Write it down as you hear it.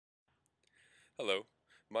Hello,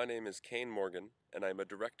 my name is Kane Morgan, and I'm a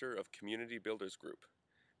director of Community Builders Group,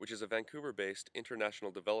 which is a Vancouver-based international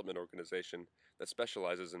development organization that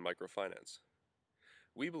specializes in microfinance.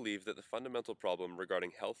 We believe that the fundamental problem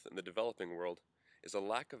regarding health in the developing world is a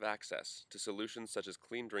lack of access to solutions such as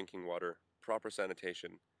clean drinking water, proper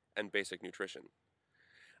sanitation, and basic nutrition.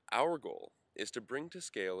 Our goal is to bring to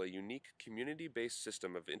scale a unique community-based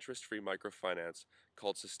system of interest-free microfinance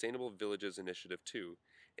called Sustainable Villages Initiative 2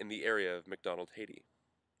 in the area of MacDonald, Haiti.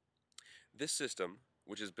 This system,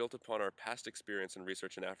 which is built upon our past experience and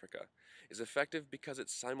research in Africa, is effective because it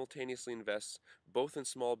simultaneously invests both in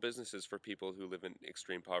small businesses for people who live in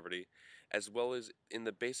extreme poverty, as well as in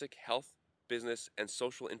the basic health, business, and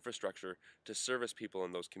social infrastructure to service people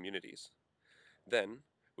in those communities. Then,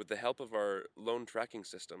 with the help of our loan tracking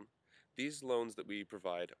system, these loans that we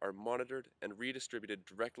provide are monitored and redistributed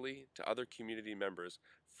directly to other community members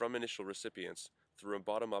from initial recipients through a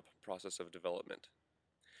bottom-up process of development.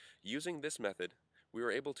 Using this method, we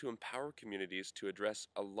were able to empower communities to address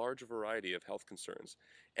a large variety of health concerns,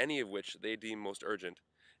 any of which they deem most urgent,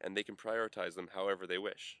 and they can prioritize them however they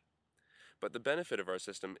wish. But the benefit of our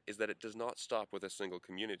system is that it does not stop with a single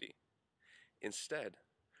community. Instead,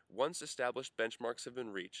 once established benchmarks have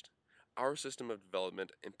been reached, our system of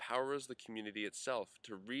development empowers the community itself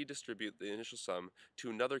to redistribute the initial sum to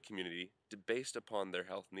another community based upon their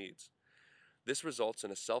health needs. This results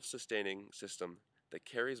in a self-sustaining system that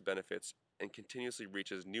carries benefits and continuously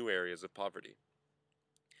reaches new areas of poverty.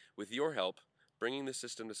 With your help, bringing this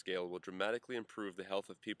system to scale will dramatically improve the health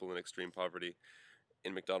of people in extreme poverty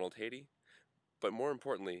in MacDonald, Haiti, but more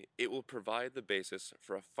importantly, it will provide the basis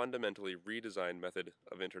for a fundamentally redesigned method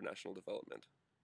of international development.